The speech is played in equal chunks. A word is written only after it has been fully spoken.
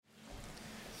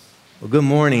Well, good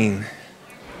morning.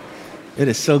 It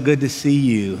is so good to see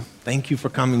you. Thank you for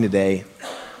coming today.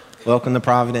 Welcome to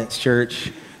Providence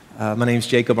Church. My name is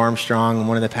Jacob Armstrong. I'm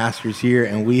one of the pastors here,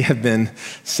 and we have been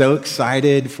so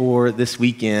excited for this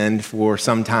weekend for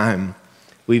some time.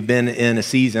 We've been in a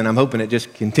season, I'm hoping it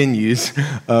just continues,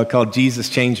 called Jesus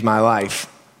Changed My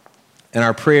Life. And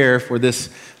our prayer for this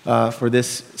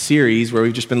series, where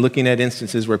we've just been looking at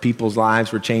instances where people's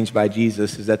lives were changed by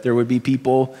Jesus, is that there would be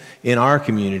people in our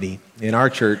community, in our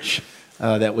church,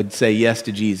 that would say yes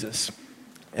to Jesus.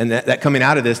 And that coming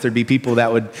out of this, there'd be people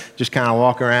that would just kind of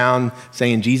walk around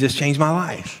saying, Jesus changed my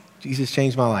life. Jesus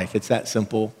changed my life. It's that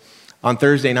simple. On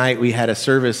Thursday night, we had a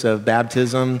service of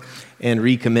baptism and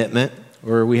recommitment,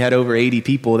 where we had over 80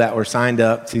 people that were signed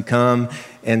up to come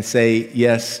and say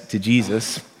yes to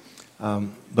Jesus.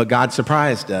 But God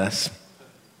surprised us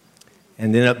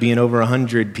and ended up being over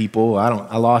 100 people.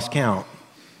 I lost count.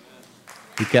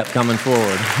 He kept coming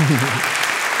forward.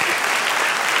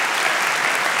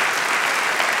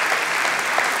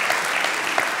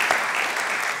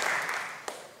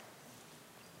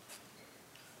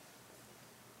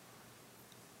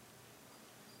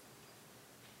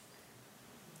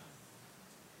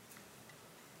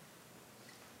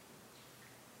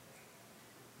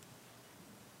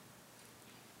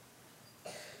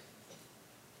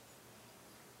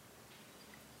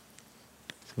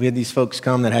 We had these folks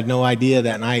come that had no idea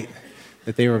that night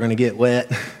that they were going to get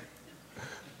wet.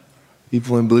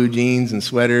 People in blue jeans and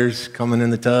sweaters coming in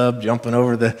the tub, jumping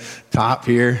over the top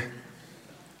here.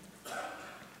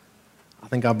 I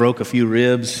think I broke a few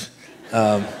ribs.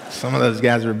 Some of those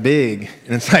guys were big,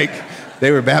 and it's like they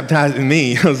were baptizing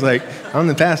me. I was like, I'm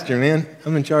the pastor, man.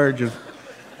 I'm in charge of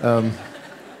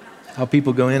how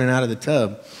people go in and out of the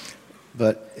tub.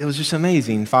 But it was just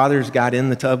amazing. Fathers got in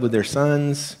the tub with their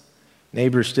sons.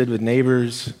 Neighbors stood with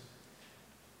neighbors.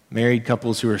 Married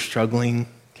couples who were struggling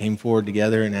came forward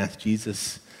together and asked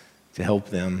Jesus to help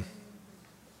them.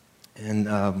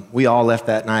 And we all left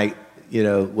that night,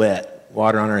 wet,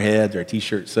 water on our heads, our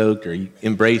t-shirt soaked, or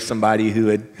embraced somebody who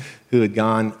had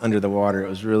gone under the water. It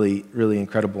was really, really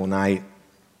incredible night.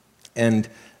 And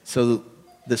so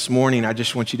this morning, I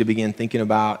just want you to begin thinking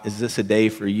about, is this a day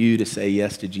for you to say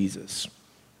yes to Jesus?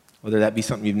 Whether that be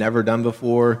something you've never done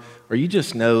before, or you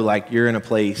just know like you're in a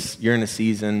place, you're in a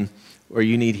season where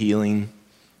you need healing.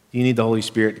 You need the Holy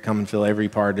Spirit to come and fill every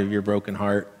part of your broken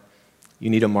heart. You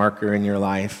need a marker in your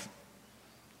life.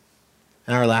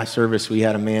 In our last service, we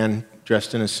had a man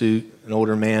dressed in a suit, an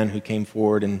older man who came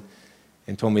forward and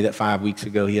told me that 5 weeks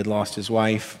ago he had lost his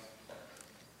wife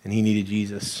and he needed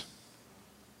Jesus.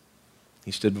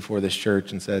 He stood before this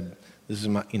church and said, this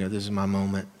is my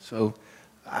moment. So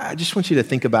I just want you to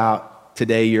think about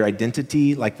today your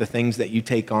identity, like the things that you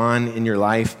take on in your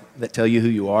life that tell you who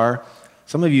you are.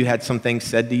 Some of you had some things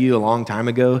said to you a long time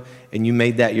ago, and you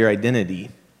made that your identity.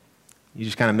 You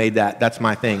just kind of made that's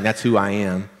my thing, that's who I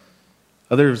am.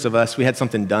 Others of us, we had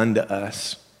something done to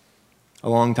us a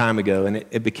long time ago, and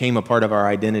it became a part of our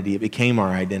identity. It became our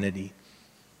identity,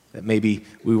 that maybe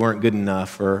we weren't good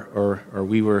enough or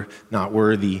we were not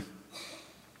worthy.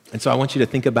 And so I want you to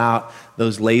think about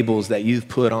those labels that you've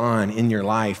put on in your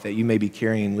life that you may be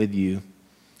carrying with you.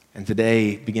 And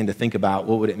today, begin to think about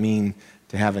what would it mean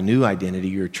to have a new identity,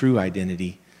 your true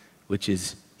identity, which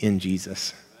is in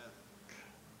Jesus.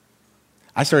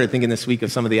 I started thinking this week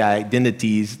of some of the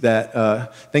identities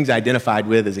that, things I identified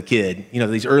with as a kid.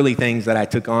 These early things that I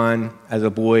took on as a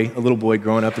little boy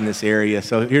growing up in this area.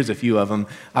 So here's a few of them.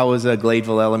 I was a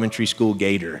Gladeville Elementary School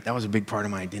Gator. That was a big part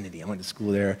of my identity. I went to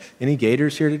school there. Any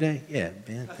Gators here today? Yeah,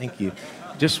 man, thank you.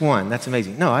 Just one. That's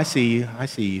amazing. No, I see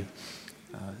you.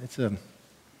 It's an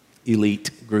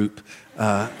elite group.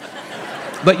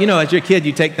 But, as your kid,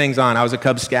 you take things on. I was a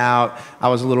Cub Scout. I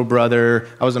was a little brother.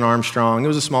 I was an Armstrong. It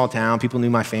was a small town. People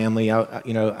knew my family.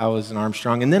 I was an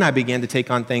Armstrong. And then I began to take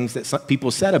on things that some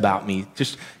people said about me,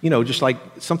 just like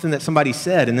something that somebody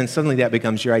said, and then suddenly that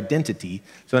becomes your identity.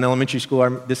 So in elementary school, I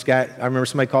remember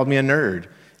somebody called me a nerd,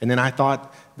 and then I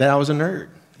thought that I was a nerd.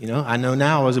 I know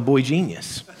now I was a boy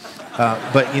genius.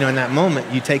 But, in that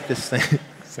moment, you take this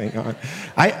thing on.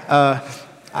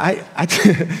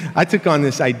 I took on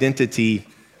this identity,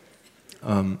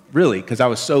 really, because I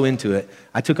was so into it.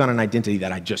 I took on an identity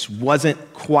that I just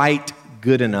wasn't quite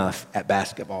good enough at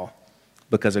basketball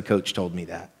because a coach told me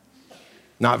that.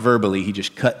 Not verbally, he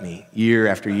just cut me year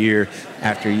after year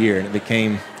after year, and it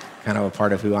became kind of a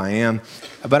part of who I am.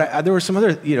 But there were some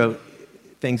other,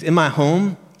 things. In my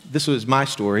home, this was my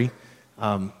story.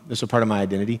 This was part of my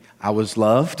identity. I was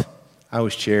loved. I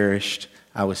was cherished.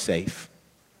 I was safe.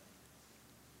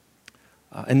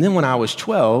 And then when I was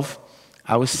 12,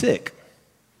 I was sick.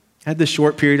 I had this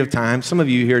short period of time. Some of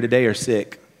you here today are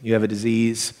sick. You have a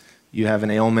disease, you have an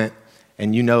ailment,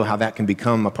 and you know how that can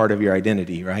become a part of your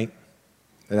identity, right?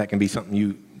 That can be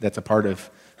something that's a part of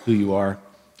who you are.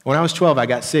 When I was 12, I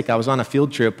got sick. I was on a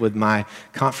field trip with my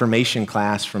confirmation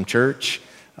class from church.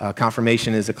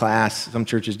 Confirmation is a class some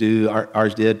churches do,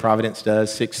 ours did, Providence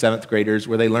does, 6th, 7th graders,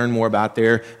 where they learn more about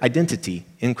their identity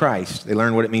in Christ. They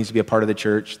learn what it means to be a part of the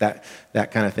church, that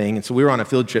kind of thing. And so we were on a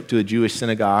field trip to a Jewish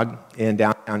synagogue in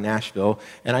downtown Nashville,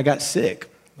 and I got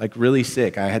sick, like really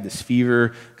sick. I had this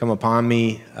fever come upon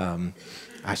me.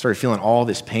 I started feeling all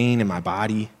this pain in my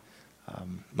body.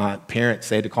 They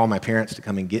had to call my parents to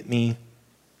come and get me.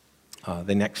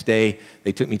 The next day,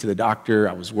 they took me to the doctor.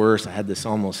 I was worse. I had this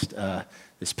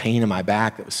this pain in my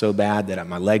back that was so bad that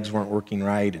my legs weren't working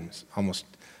right, and it was almost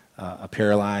a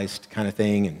paralyzed kind of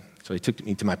thing. And so he took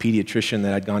me to my pediatrician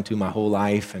that I'd gone to my whole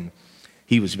life, and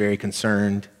he was very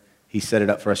concerned. He set it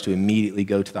up for us to immediately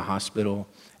go to the hospital.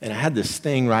 And I had this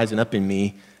thing rising up in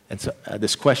me, and so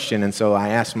this question. And so I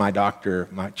asked my doctor,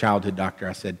 my childhood doctor,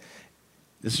 I said,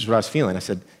 this is what I was feeling. I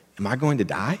said, am I going to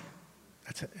die?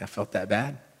 I felt that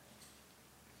bad.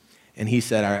 And he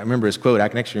said, I remember his quote, I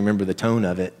can actually remember the tone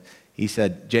of it. He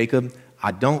said, Jacob,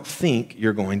 I don't think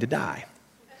you're going to die.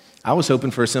 I was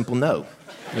hoping for a simple no.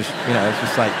 It's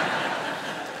just like,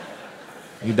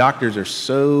 you doctors are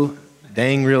so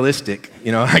dang realistic.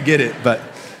 I get it, but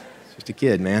it's just a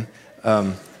kid, man.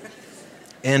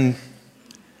 And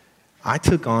I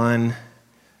took on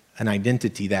an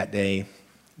identity that day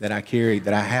that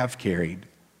I have carried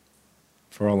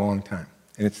for a long time.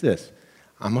 And it's this: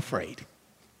 I'm afraid.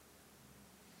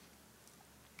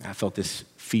 I felt this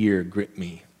fear grip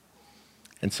me.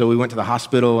 And so we went to the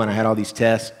hospital, and I had all these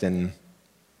tests and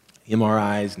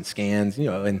MRIs and scans,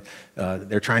 and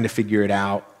they're trying to figure it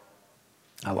out.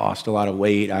 I lost a lot of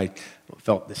weight. I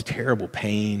felt this terrible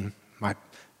pain. My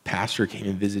pastor came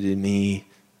and visited me.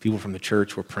 People from the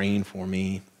church were praying for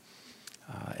me.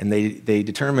 And they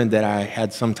determined that I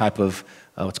had some type of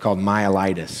what's called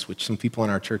myelitis, which some people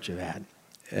in our church have had.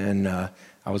 And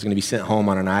I was going to be sent home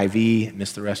on an IV,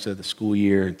 miss the rest of the school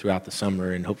year and throughout the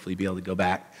summer, and hopefully be able to go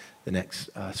back the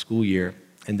next school year.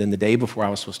 And then the day before I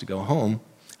was supposed to go home,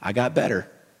 I got better.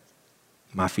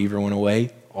 My fever went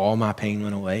away, all my pain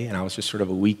went away, and I was just sort of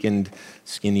a weakened,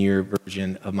 skinnier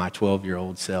version of my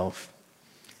 12-year-old self.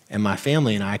 And my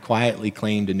family and I quietly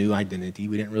claimed a new identity.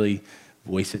 We didn't really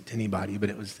voice it to anybody, but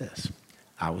it was this: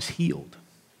 I was healed.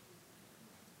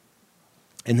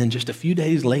 And then just a few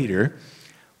days later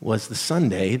was the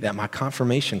Sunday that my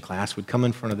confirmation class would come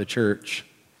in front of the church,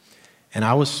 and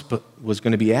I was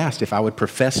going to be asked if I would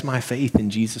profess my faith in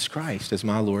Jesus Christ as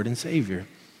my Lord and Savior.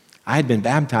 I had been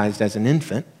baptized as an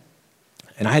infant,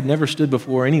 and I had never stood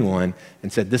before anyone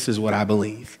and said, this is what I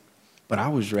believe. But I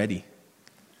was ready.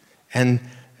 And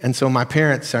so my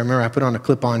parents, I remember I put on a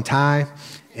clip-on tie,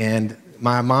 and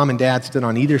my mom and dad stood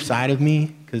on either side of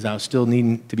me because I was still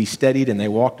needing to be steadied, and they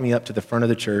walked me up to the front of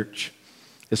the church.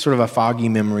 It's sort of a foggy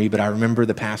memory, but I remember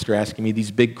the pastor asking me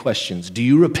these big questions. Do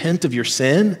you repent of your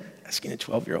sin? Asking a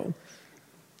 12-year-old.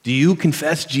 Do you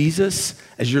confess Jesus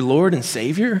as your Lord and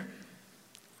Savior?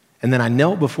 And then I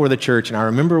knelt before the church, and I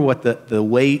remember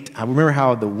I remember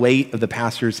how the weight of the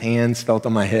pastor's hands felt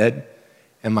on my head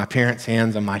and my parents'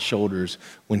 hands on my shoulders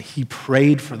when he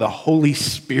prayed for the Holy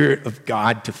Spirit of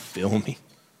God to fill me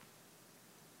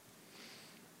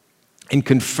and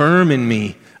confirm in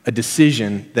me a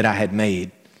decision that I had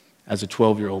made as a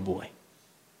 12-year-old boy.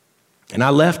 And I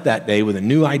left that day with a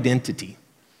new identity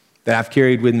that I've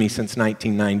carried with me since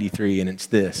 1993, and it's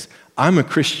this: I'm a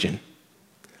Christian.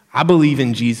 I believe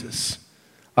in Jesus.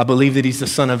 I believe that he's the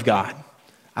Son of God.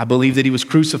 I believe that he was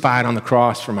crucified on the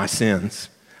cross for my sins.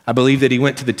 I believe that he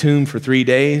went to the tomb for 3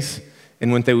 days,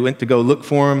 and when they went to go look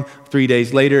for him, 3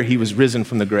 days later, he was risen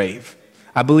from the grave.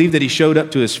 I believe that he showed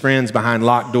up to his friends behind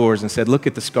locked doors and said, look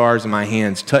at the scars in my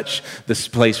hands, touch this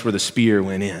place where the spear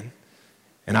went in.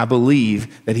 And I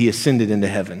believe that he ascended into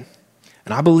heaven.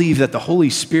 And I believe that the Holy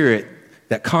Spirit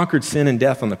that conquered sin and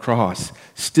death on the cross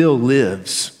still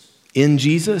lives in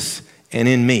Jesus and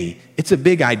in me. It's a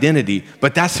big identity,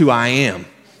 but that's who I am.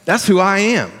 That's who I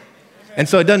am. And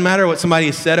so it doesn't matter what somebody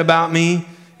has said about me.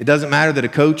 It doesn't matter that a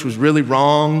coach was really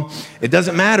wrong. It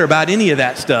doesn't matter about any of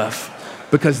that stuff,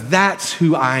 because that's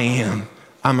who I am.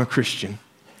 I'm a Christian.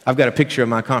 I've got a picture of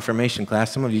my confirmation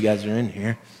class. Some of you guys are in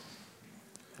here.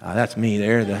 That's me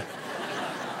there, the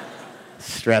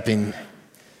strapping,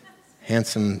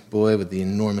 handsome boy with the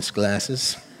enormous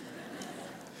glasses.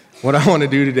 What I want to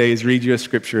do today is read you a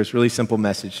scripture. It's a really simple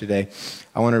message today.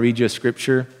 I want to read you a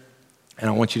scripture, and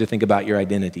I want you to think about your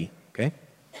identity, okay?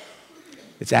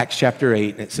 It's Acts chapter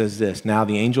 8, and it says this: "Now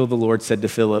the angel of the Lord said to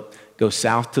Philip, 'Go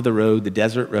south to the road, the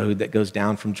desert road that goes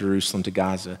down from Jerusalem to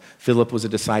Gaza.'" Philip was a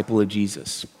disciple of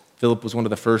Jesus. Philip was one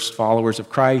of the first followers of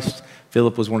Christ.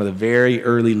 Philip was one of the very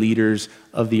early leaders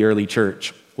of the early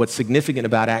church. What's significant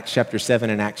about Acts chapter 7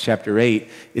 and Acts chapter 8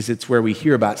 is it's where we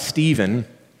hear about Stephen,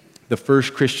 the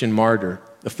first Christian martyr,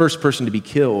 the first person to be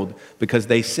killed because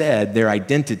they said their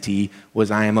identity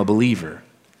was, "I am a believer."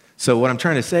 So what I'm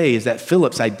trying to say is that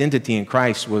Philip's identity in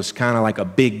Christ was kind of like a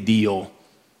big deal.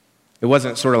 It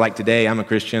wasn't sort of like today, I'm a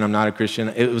Christian, I'm not a Christian.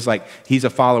 It was like he's a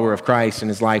follower of Christ and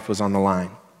his life was on the line.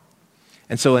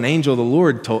 And so an angel of the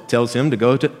Lord tells him to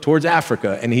go towards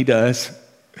Africa, and he does.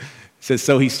 It says,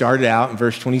 so he started out in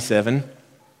verse 27,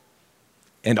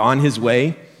 and on his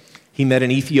way, he met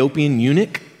an Ethiopian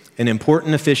eunuch, an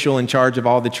important official in charge of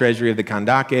all the treasury of the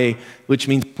Kandake, which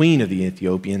means queen of the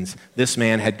Ethiopians. This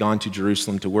man had gone to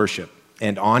Jerusalem to worship.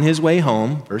 And on his way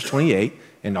home, verse 28,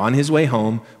 and on his way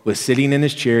home was sitting in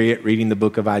his chariot reading the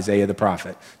book of Isaiah the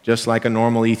prophet, just like a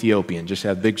normal Ethiopian, just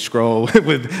have a big scroll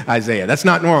with Isaiah. That's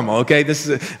not normal, okay? This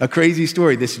is a crazy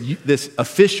story. This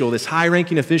official, this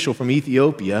high-ranking official from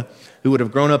Ethiopia, who would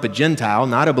have grown up a Gentile,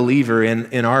 not a believer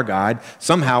in our God,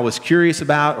 somehow was curious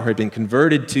about or had been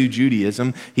converted to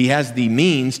Judaism. He has the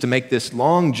means to make this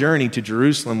long journey to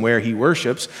Jerusalem where he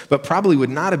worships, but probably would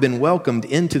not have been welcomed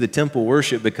into the temple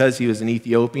worship because he was an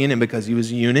Ethiopian and because he was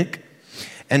a eunuch.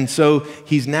 And so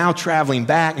he's now traveling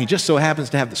back, and he just so happens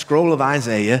to have the scroll of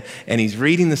Isaiah, and he's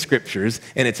reading the scriptures,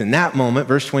 and it's in that moment,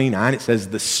 verse 29, it says,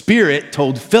 the Spirit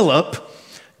told Philip,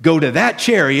 go to that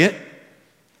chariot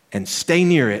and stay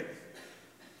near it.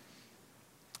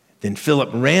 Then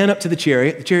Philip ran up to the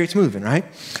chariot's moving, right?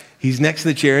 He's next to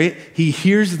the chariot, he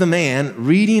hears the man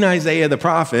reading Isaiah the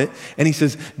prophet, and he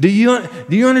says, do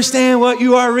you understand what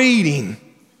you are reading?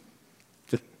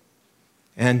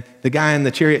 And the guy in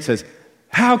the chariot says,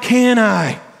 how can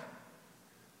I?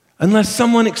 Unless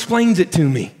someone explains it to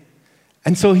me.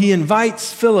 And so he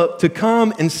invites Philip to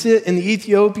come and sit in the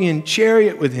Ethiopian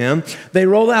chariot with him. They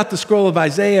roll out the scroll of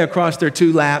Isaiah across their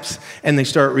two laps, and they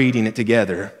start reading it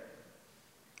together.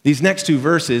 These next two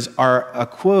verses are a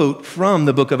quote from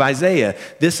the book of Isaiah.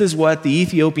 This is what the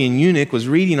Ethiopian eunuch was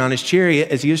reading on his chariot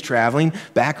as he was traveling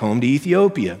back home to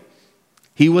Ethiopia.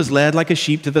 He was led like a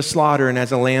sheep to the slaughter, and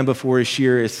as a lamb before his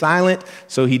shearer is silent,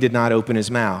 so he did not open his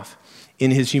mouth.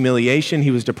 In his humiliation, he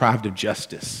was deprived of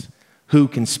justice. Who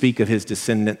can speak of his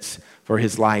descendants? For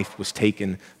his life was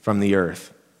taken from the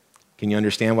earth. Can you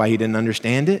understand why he didn't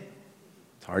understand it?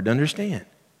 It's hard to understand.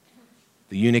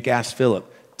 The eunuch asked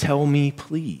Philip, tell me,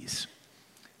 please,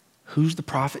 who's the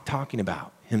prophet talking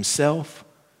about? Himself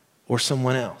or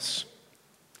someone else?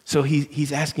 So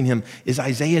he's asking him, is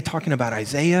Isaiah talking about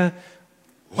Isaiah?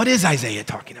 What is Isaiah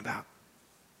talking about?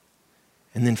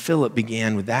 And then Philip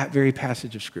began with that very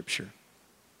passage of Scripture.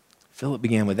 Philip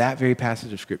began with that very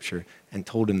passage of Scripture and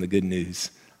told him the good news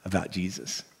about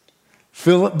Jesus.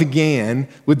 Philip began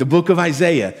with the book of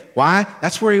Isaiah. Why?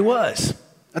 That's where he was.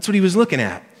 That's what he was looking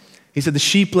at. He said the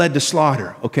sheep led to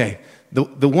slaughter. Okay,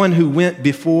 the one who went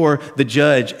before the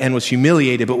judge and was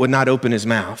humiliated but would not open his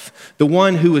mouth. The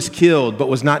one who was killed but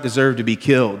was not deserved to be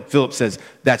killed. Philip says,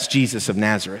 that's Jesus of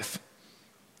Nazareth.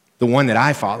 The one that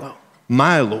I follow,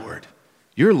 my Lord.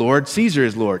 Your Lord, Caesar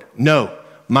is Lord. No,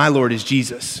 my Lord is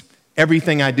Jesus.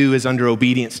 Everything I do is under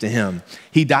obedience to him.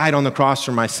 He died on the cross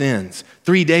for my sins.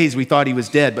 3 days we thought he was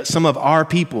dead, but some of our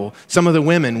people, some of the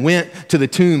women went to the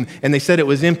tomb and they said it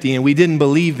was empty and we didn't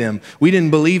believe them. We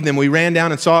didn't believe them. We ran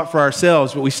down and saw it for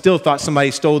ourselves, but we still thought somebody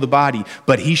stole the body.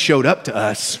 But he showed up to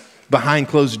us behind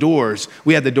closed doors.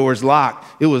 We had the doors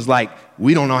locked. It was like,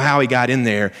 we don't know how he got in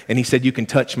there. And he said, you can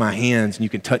touch my hands and you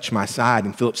can touch my side.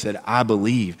 And Philip said, I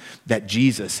believe that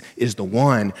Jesus is the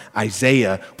one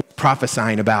Isaiah was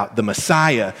prophesying about. The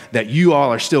Messiah that you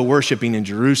all are still worshiping in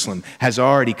Jerusalem has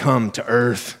already come to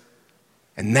earth.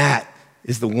 And that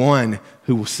is the one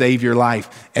who will save your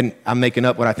life. And I'm making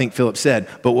up what I think Philip said.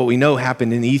 But what we know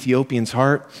happened in the Ethiopian's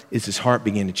heart is his heart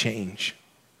began to change.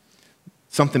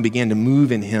 Something began to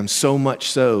move in him, so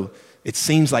much so, it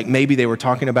seems like maybe they were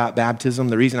talking about baptism.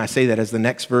 The reason I say that is the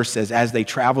next verse says, as they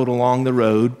traveled along the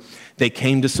road, they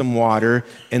came to some water,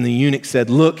 and the eunuch said,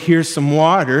 look, here's some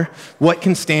water. What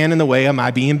can stand in the way of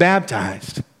my being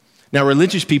baptized? Now,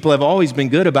 religious people have always been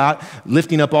good about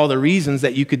lifting up all the reasons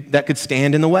that could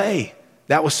stand in the way.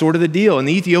 That was sort of the deal. And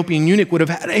the Ethiopian eunuch would have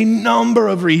had a number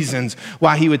of reasons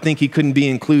why he would think he couldn't be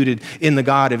included in the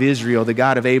God of Israel, the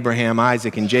God of Abraham,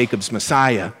 Isaac, and Jacob's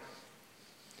Messiah.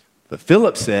 But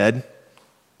Philip said,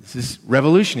 this is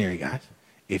revolutionary, guys.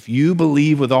 If you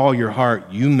believe with all your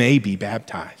heart, you may be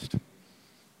baptized.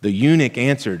 The eunuch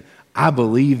answered, I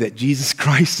believe that Jesus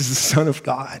Christ is the Son of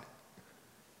God.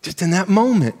 Just in that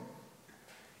moment.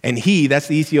 And he, that's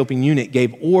the Ethiopian eunuch,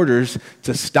 gave orders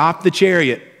to stop the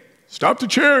chariot. Stop the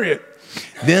chariot.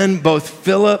 Then both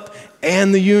Philip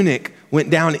and the eunuch went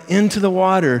down into the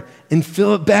water, and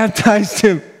Philip baptized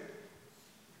him.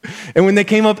 And when they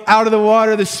came up out of the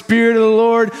water, the Spirit of the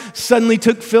Lord suddenly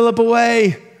took Philip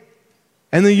away.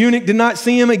 And the eunuch did not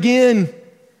see him again,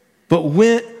 but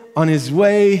went on his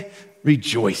way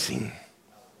rejoicing.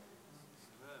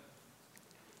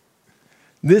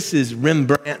 This is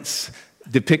Rembrandt's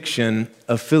depiction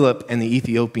of Philip and the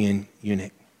Ethiopian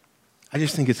eunuch. I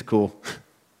just think it's cool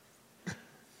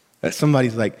that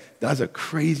somebody's like, that's a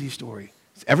crazy story.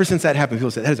 Ever since that happened,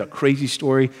 people say, that is a crazy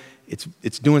story.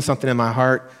 It's doing something in my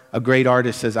heart. A great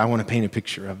artist says, I want to paint a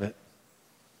picture of it.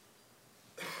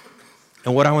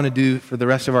 And what I want to do for the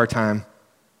rest of our time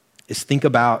is think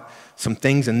about some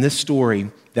things in this story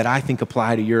that I think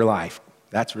apply to your life.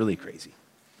 That's really crazy.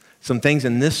 Some things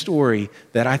in this story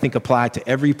that I think apply to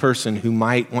every person who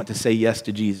might want to say yes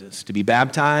to Jesus, to be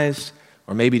baptized,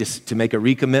 or maybe to make a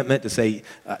recommitment, to say,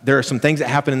 there are some things that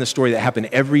happen in the story that happen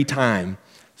every time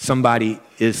somebody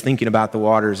is thinking about the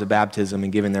waters of baptism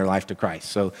and giving their life to Christ.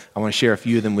 So I want to share a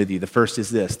few of them with you. The first is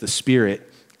this: the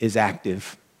Spirit is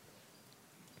active.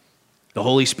 The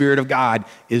Holy Spirit of God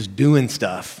is doing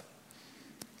stuff.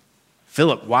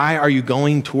 Philip, why are you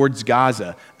going towards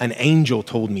Gaza? An angel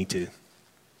told me to.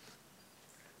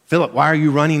 Philip, why are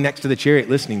you running next to the chariot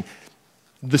listening?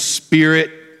 The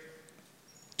Spirit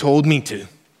told me to,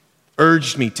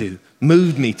 urged me to,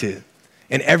 moved me to.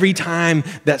 And every time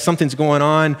that something's going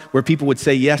on where people would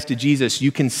say yes to Jesus,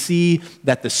 you can see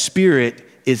that the Spirit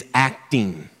is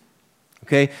acting,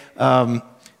 okay?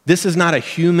 This is not a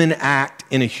human act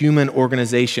in a human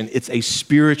organization. It's a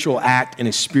spiritual act in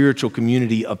a spiritual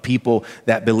community of people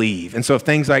that believe. And so if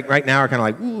things like right now are kind of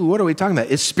like, ooh, what are we talking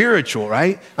about? It's spiritual,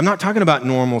 right? I'm not talking about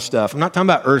normal stuff. I'm not talking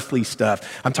about earthly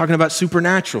stuff. I'm talking about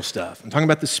supernatural stuff. I'm talking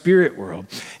about the spirit world.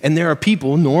 And there are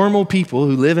people, normal people,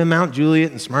 who live in Mount Juliet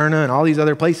and Smyrna and all these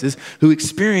other places who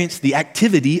experience the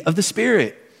activity of the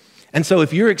Spirit. And so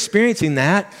if you're experiencing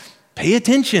that, pay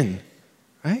attention,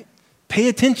 right? Pay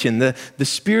attention. The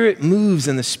Spirit moves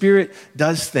and the Spirit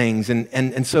does things.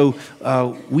 And so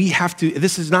we have to,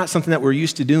 this is not something that we're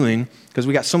used to doing because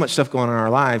we got so much stuff going on in our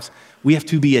lives. We have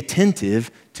to be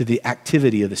attentive to the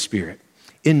activity of the Spirit.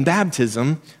 In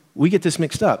baptism, we get this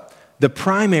mixed up. The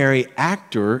primary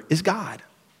actor is God.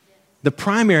 The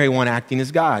primary one acting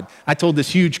is God. I told this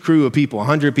huge crew of people,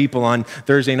 100 people on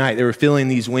Thursday night. They were filling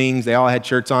these wings. They all had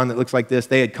shirts on that looks like this.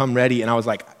 They had come ready, and I was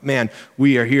like, man,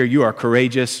 we are here. You are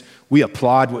courageous. We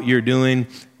applaud what you're doing.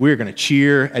 We're going to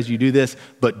cheer as you do this,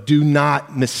 but do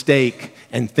not mistake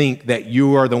and think that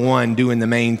you are the one doing the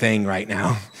main thing right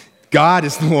now. God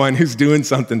is the one who's doing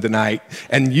something tonight,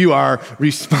 and you are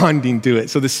responding to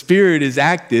it. So the Spirit is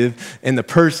active, and the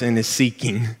person is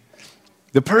seeking.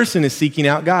 The person is seeking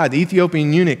out God. The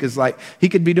Ethiopian eunuch is like, he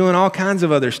could be doing all kinds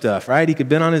of other stuff, right? He could have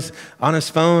been on his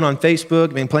phone, on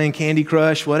Facebook, been playing Candy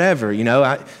Crush, whatever. You know,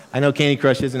 I know Candy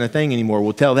Crush isn't a thing anymore.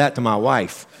 We'll tell that to my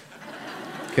wife,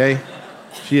 okay?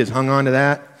 She has hung on to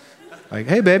that. Like,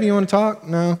 hey, baby, you want to talk?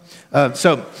 No.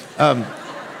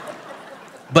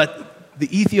 But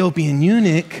the Ethiopian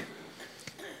eunuch,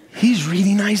 he's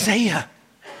reading Isaiah.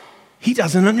 He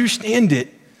doesn't understand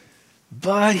it,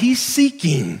 but he's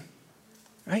seeking.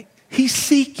 Right? He's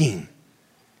seeking.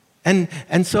 And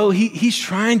so he's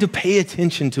trying to pay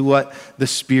attention to what the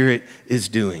Spirit is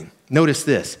doing. Notice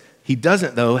this. He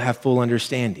doesn't, though, have full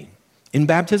understanding. In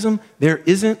baptism, there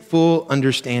isn't full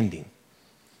understanding.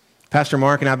 Pastor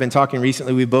Mark and I have been talking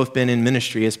recently. We've both been in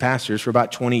ministry as pastors for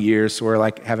about 20 years. So we're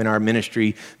like having our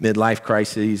ministry midlife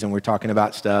crises, and we're talking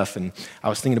about stuff. And I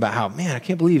was thinking about how, man, I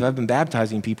can't believe I've been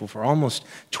baptizing people for almost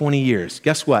 20 years.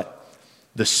 Guess what?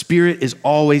 The Spirit is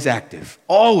always active.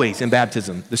 Always in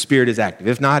baptism, the Spirit is active.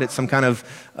 If not, it's some kind of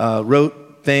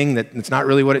rote thing that it's not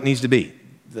really what it needs to be.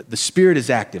 The Spirit is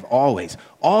active, always.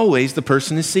 Always the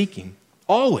person is seeking.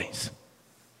 Always.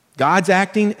 God's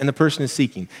acting and the person is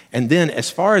seeking. And then, as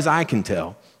far as I can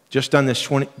tell, just done this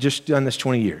 20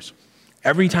 years,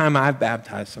 every time I've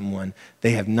baptized someone,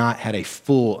 they have not had a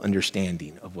full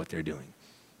understanding of what they're doing.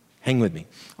 Hang with me.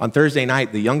 On Thursday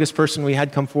night, the youngest person we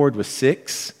had come forward was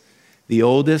 6. The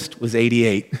oldest was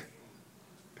 88.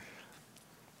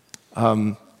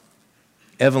 Evelyn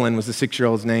was the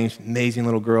 6-year-old's name. Amazing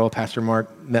little girl. Pastor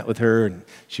Mark met with her, and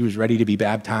she was ready to be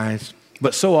baptized.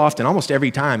 But so often, almost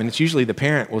every time, and it's usually the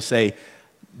parent will say,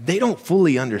 they don't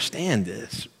fully understand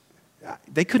this.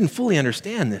 They couldn't fully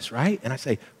understand this, right? And I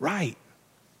say, right.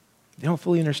 They don't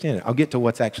fully understand it. I'll get to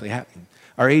what's actually happening.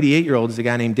 Our 88-year-old is a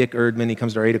guy named Dick Erdman. He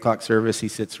comes to our 8 o'clock service. He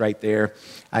sits right there.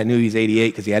 I knew he's 88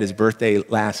 because he had his birthday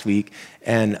last week.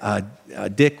 And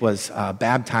Dick was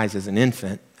baptized as an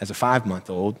infant, as a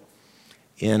 5-month-old,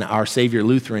 in our Savior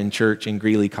Lutheran Church in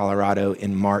Greeley, Colorado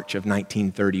in March of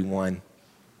 1931.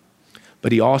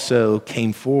 But he also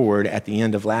came forward at the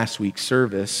end of last week's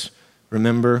service.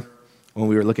 Remember when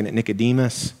we were looking at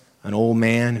Nicodemus, an old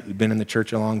man who'd been in the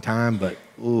church a long time, but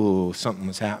something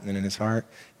was happening in his heart?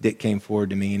 Dick came forward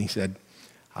to me and he said,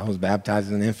 I was baptized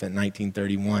as an infant in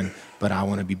 1931, but I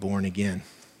want to be born again.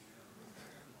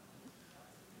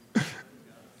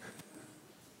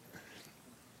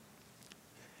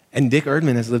 And Dick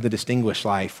Erdman has lived a distinguished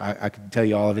life. I could tell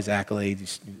you all of his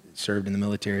accolades. He served in the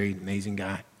military, amazing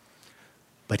guy.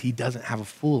 But he doesn't have a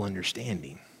full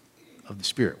understanding of the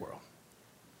spirit world.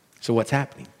 So what's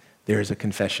happening? There is a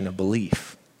confession of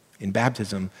belief. In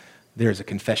baptism, there is a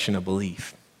confession of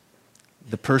belief.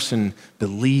 The person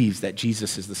believes that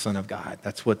Jesus is the Son of God.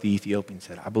 That's what the Ethiopian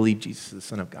said. I believe Jesus is the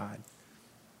Son of God.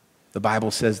 The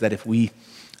Bible says that if we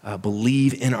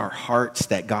believe in our hearts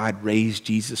that God raised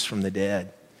Jesus from the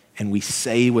dead, and we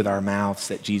say with our mouths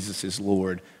that Jesus is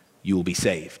Lord, you will be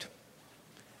saved.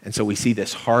 And so we see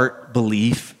this heart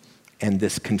belief and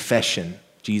this confession,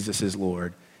 Jesus is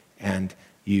Lord, and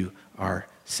you are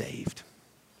saved.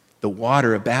 The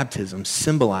water of baptism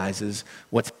symbolizes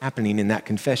what's happening in that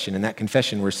confession. In that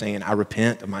confession, we're saying, I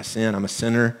repent of my sin. I'm a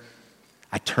sinner.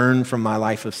 I turn from my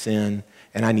life of sin,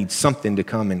 and I need something to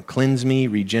come and cleanse me,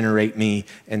 regenerate me,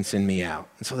 and send me out.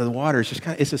 And so the water is just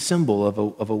it's a symbol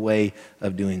of a way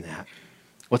of doing that.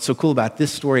 What's so cool about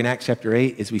this story in Acts chapter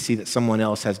 8 is we see that someone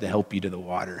else has to help you to the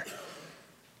water.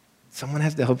 Someone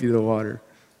has to help you to the water.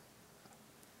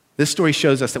 This story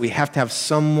shows us that we have to have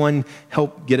someone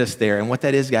help get us there. And what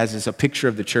that is, guys, is a picture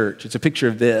of the church. It's a picture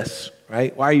of this,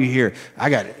 right? Why are you here?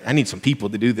 I need some people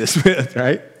to do this with,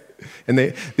 right? And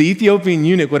the Ethiopian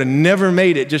eunuch would have never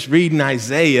made it just reading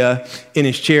Isaiah in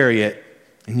his chariot.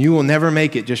 And you will never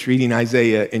make it just reading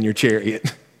Isaiah in your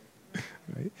chariot.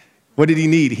 Right? What did he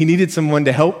need? He needed someone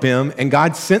to help him, and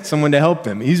God sent someone to help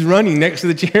him. He's running next to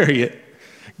the chariot.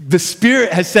 The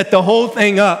Spirit has set the whole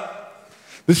thing up.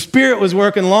 The Spirit was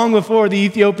working long before the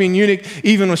Ethiopian eunuch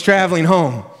even was traveling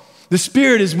home. The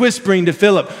Spirit is whispering to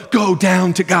Philip, go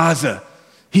down to Gaza.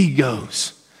 He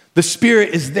goes. The Spirit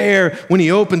is there when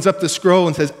he opens up the scroll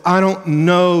and says, I don't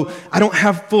know, I don't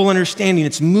have full understanding.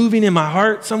 It's moving in my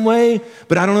heart some way,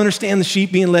 but I don't understand the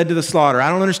sheep being led to the slaughter. I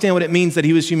don't understand what it means that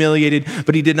he was humiliated,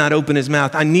 but he did not open his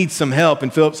mouth. I need some help.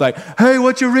 And Philip's like, hey,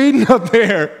 what you reading up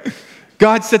there?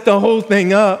 God set the whole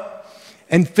thing up.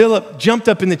 And Philip jumped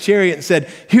up in the chariot and said,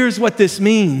 here's what this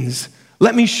means.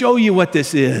 Let me show you what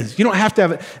this is. You don't have to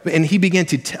have it. And he began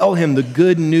to tell him the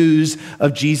good news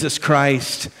of Jesus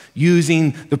Christ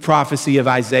using the prophecy of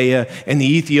Isaiah. And the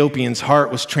Ethiopian's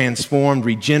heart was transformed,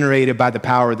 regenerated by the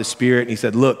power of the Spirit. And he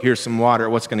said, look, here's some water.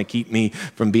 What's going to keep me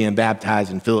from being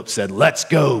baptized? And Philip said, let's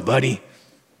go, buddy.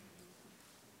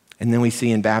 And then we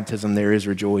see in baptism there is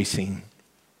rejoicing.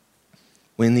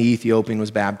 When the Ethiopian was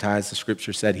baptized, the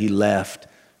scripture said he left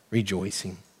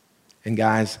rejoicing. And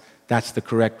guys, that's the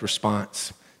correct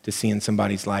response to seeing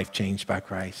somebody's life changed by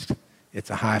Christ.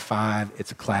 It's a high five,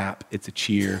 it's a clap, it's a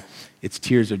cheer. It's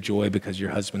tears of joy because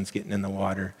your husband's getting in the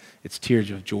water. It's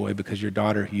tears of joy because your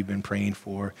daughter who you've been praying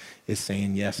for is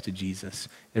saying yes to Jesus.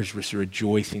 There's this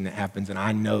rejoicing that happens, and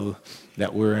I know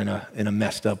that we're in a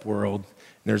messed up world.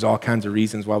 And there's all kinds of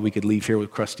reasons why we could leave here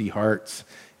with crusty hearts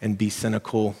and be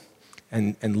cynical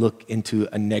and look into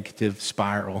a negative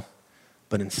spiral.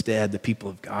 But instead, the people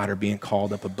of God are being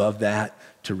called up above that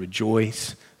to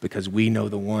rejoice because we know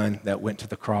the one that went to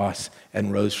the cross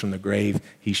and rose from the grave.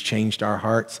 He's changed our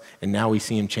hearts, and now we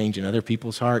see him changing other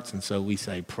people's hearts. And so we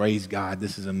say, praise God,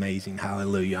 this is amazing,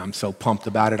 hallelujah. I'm so pumped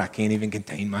about it, I can't even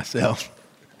contain myself.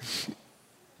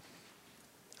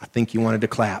 I think you wanted to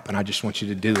clap, and I just want you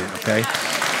to do it, okay?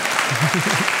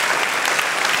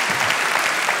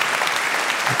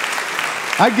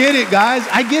 I get it, guys.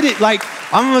 I get it. Like,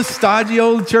 I'm a stodgy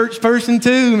old church person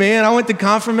too, man. I went to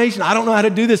confirmation. I don't know how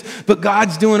to do this, but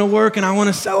God's doing a work and I want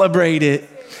to celebrate it.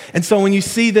 And so when you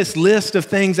see this list of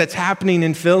things that's happening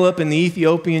in Philip and the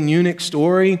Ethiopian eunuch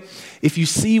story, if you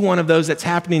see one of those that's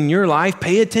happening in your life,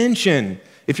 pay attention.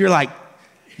 If you're like,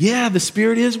 yeah, the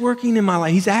Spirit is working in my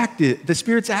life. He's active. The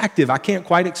Spirit's active. I can't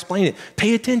quite explain it.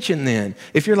 Pay attention then.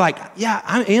 If you're like, yeah,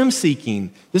 I am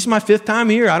seeking. This is my 5th time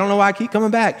here. I don't know why I keep coming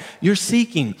back. You're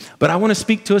seeking. But I want to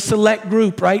speak to a select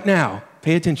group right now.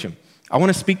 Pay attention. I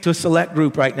want to speak to a select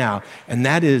group right now. And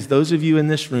that is those of you in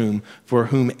this room for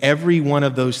whom every one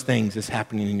of those things is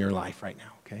happening in your life right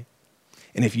now, okay?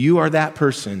 And if you are that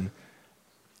person,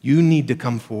 you need to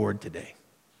come forward today.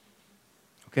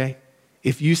 okay?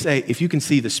 If you can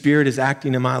see the Spirit is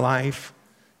acting in my life,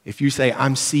 if you say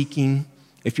I'm seeking,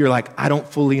 if you're like, I don't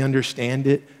fully understand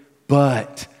it,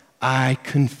 but I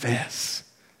confess,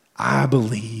 I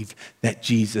believe that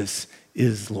Jesus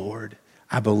is Lord.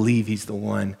 I believe he's the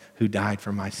one who died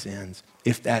for my sins.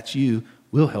 If that's you,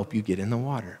 we'll help you get in the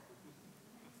water.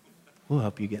 We'll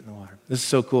help you get in the water. This is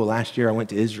so cool. Last year I went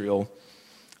to Israel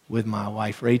with my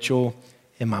wife Rachel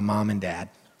and my mom and dad.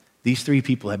 These three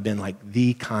people have been like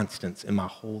the constants in my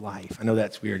whole life. I know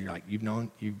that's weird. You're like,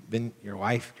 you've been your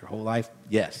wife your whole life?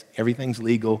 Yes, everything's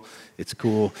legal. It's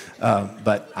cool.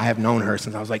 But I have known her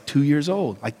since I was like 2 years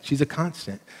old. Like, she's a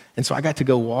constant. And so I got to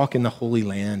go walk in the Holy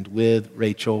Land with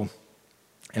Rachel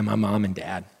and my mom and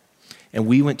dad. And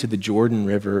we went to the Jordan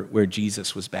River where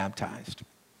Jesus was baptized.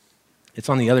 It's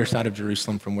on the other side of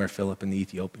Jerusalem from where Philip and the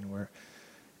Ethiopian were.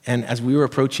 And as we were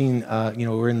approaching,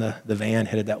 we're in the van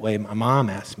headed that way, my mom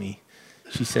asked me,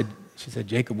 she said,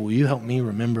 Jacob, will you help me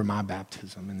remember my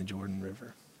baptism in the Jordan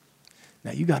River?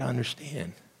 Now, you got to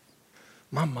understand,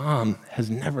 my mom has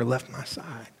never left my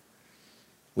side.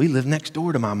 We live next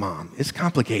door to my mom. It's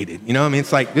complicated.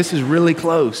 It's like, this is really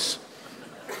close.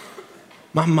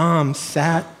 My mom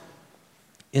sat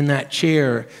in that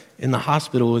chair in the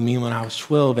hospital with me when I was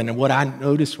 12, and what I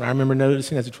remember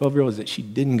noticing as a 12-year-old is that she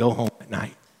didn't go home at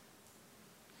night.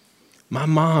 My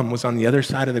mom was on the other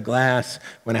side of the glass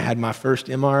when I had my first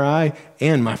MRI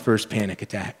and my first panic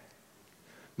attack.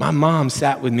 My mom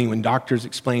sat with me when doctors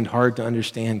explained hard to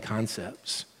understand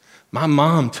concepts. My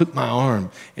mom took my arm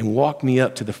and walked me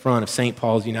up to the front of St.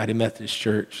 Paul's United Methodist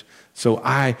Church. So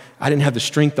I didn't have the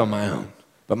strength on my own,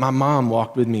 but my mom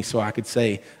walked with me so I could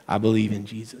say, I believe in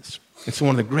Jesus. And so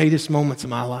one of the greatest moments of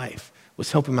my life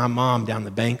was helping my mom down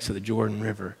the banks of the Jordan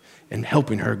River and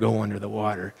helping her go under the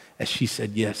water as she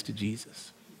said yes to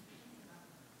Jesus.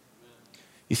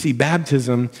 You see,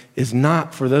 baptism is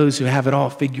not for those who have it all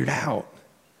figured out.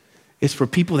 It's for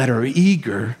people that are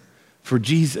eager for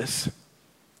Jesus,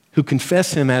 who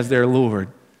confess him as their Lord,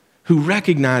 who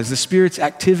recognize the Spirit's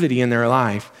activity in their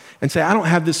life and say, I don't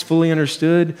have this fully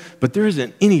understood, but there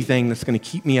isn't anything that's going to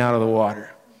keep me out of the water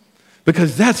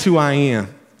because that's who I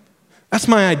am. That's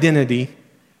my identity.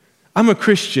 I'm a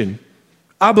Christian.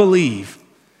 I believe.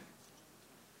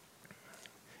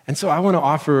 And so I want to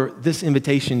offer this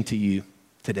invitation to you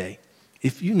today.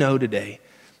 If you know today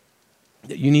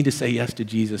that you need to say yes to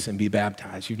Jesus and be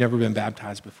baptized, you've never been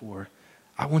baptized before,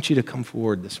 I want you to come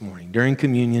forward this morning. During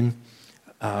communion,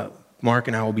 Mark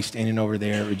and I will be standing over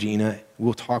there. Regina,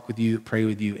 we'll talk with you, pray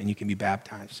with you, and you can be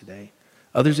baptized today.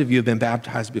 Others of you have been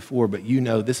baptized before, but you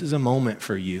know this is a moment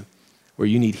for you where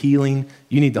you need healing.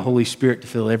 You need the Holy Spirit to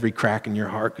fill every crack in your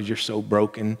heart because you're so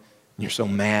broken, and you're so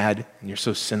mad, and you're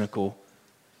so cynical.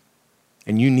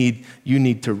 And you need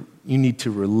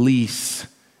to release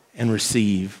and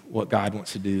receive what God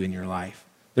wants to do in your life.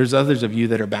 There's others of you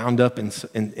that are bound up in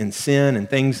sin and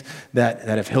things that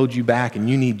have held you back, and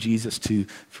you need Jesus to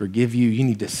forgive you. You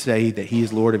need to say that he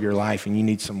is Lord of your life, and you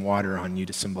need some water on you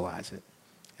to symbolize it.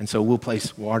 And so we'll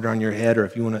place water on your head, or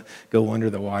if you want to go under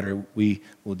the water, we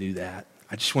will do that.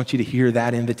 I just want you to hear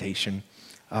that invitation,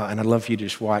 and I'd love for you to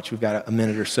just watch. We've got a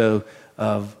minute or so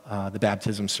of the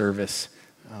baptism service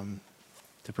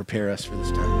to prepare us for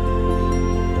this time.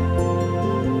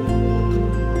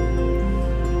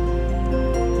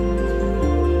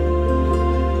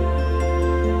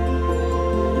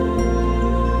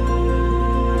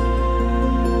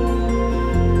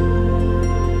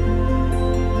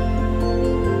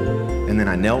 And then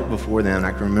I knelt before them.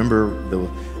 I can remember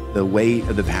the weight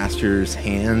of the pastor's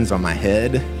hands on my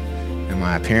head and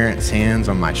my parents' hands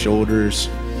on my shoulders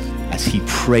as he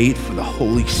prayed for the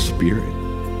Holy Spirit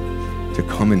to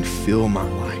come and fill my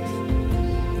life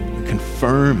and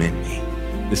confirm in me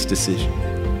this decision.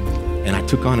 And I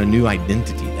took on a new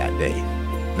identity that day,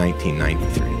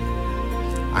 1993.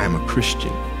 I am a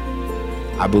Christian.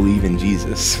 I believe in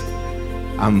Jesus.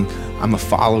 I'm a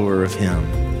follower of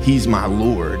him. He's my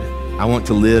Lord. I want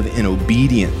to live in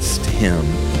obedience to him.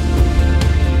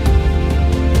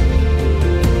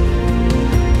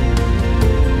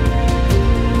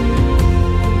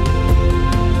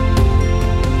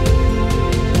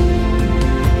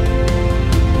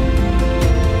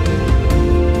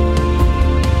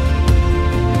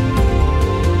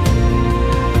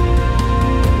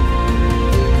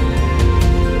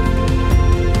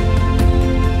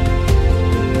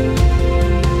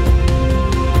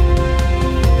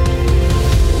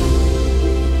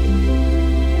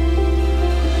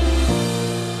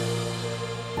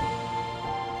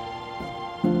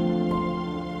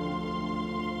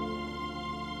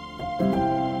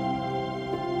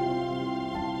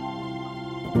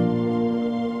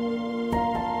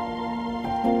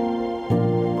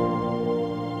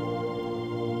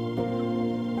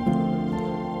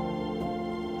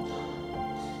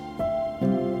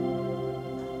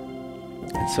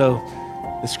 And so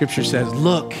the scripture says,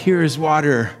 look, here is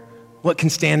water. What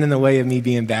can stand in the way of me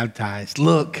being baptized?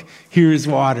 Look, here is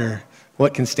water.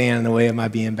 What can stand in the way of my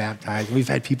being baptized? We've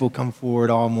had people come forward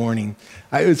all morning.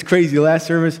 It was crazy. Last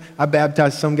service, I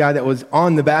baptized some guy that was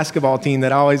on the basketball team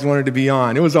that I always wanted to be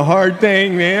on. It was a hard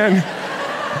thing, man.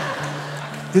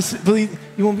 Believe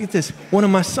you won't get this. One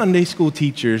of my Sunday school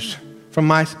teachers from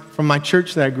my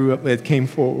church that I grew up with came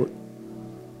forward.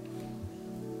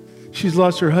 She's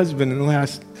lost her husband in the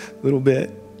last little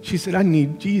bit. She said, I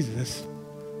need Jesus.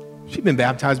 She'd been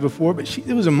baptized before, but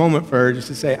it was a moment for her just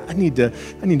to say, I need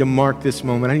to mark this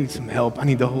moment. I need some help. I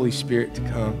need the Holy Spirit to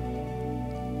come.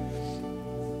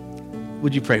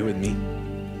 Would you pray with me?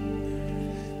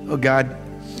 Oh God,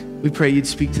 we pray you'd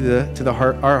speak to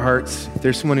our hearts. If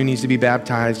there's someone who needs to be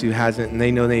baptized who hasn't, and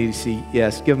they know they need to see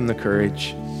yes, give them the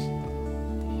courage.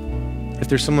 If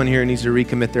there's someone here who needs to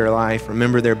recommit their life,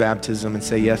 remember their baptism and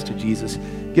say yes to Jesus,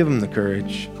 give them the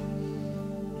courage.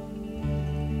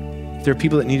 If there are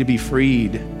people that need to be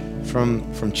freed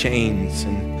from chains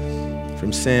and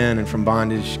from sin and from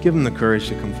bondage, give them the courage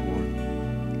to come forward.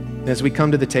 And as we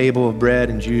come to the table of bread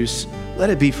and juice, let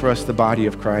it be for us the body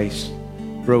of Christ,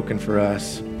 broken for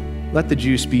us. Let the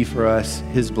juice be for us,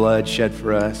 his blood shed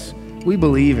for us. We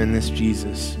believe in this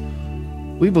Jesus.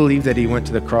 We believe that he went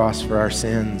to the cross for our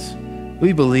sins.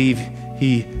 We believe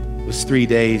he was 3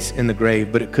 days in the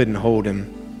grave, but it couldn't hold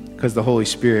him because the Holy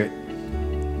Spirit,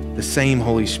 the same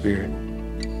Holy Spirit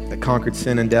that conquered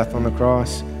sin and death on the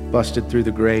cross, busted through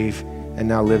the grave and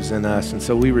now lives in us. And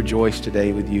so we rejoice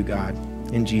today with you, God.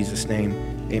 In Jesus' name,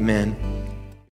 amen.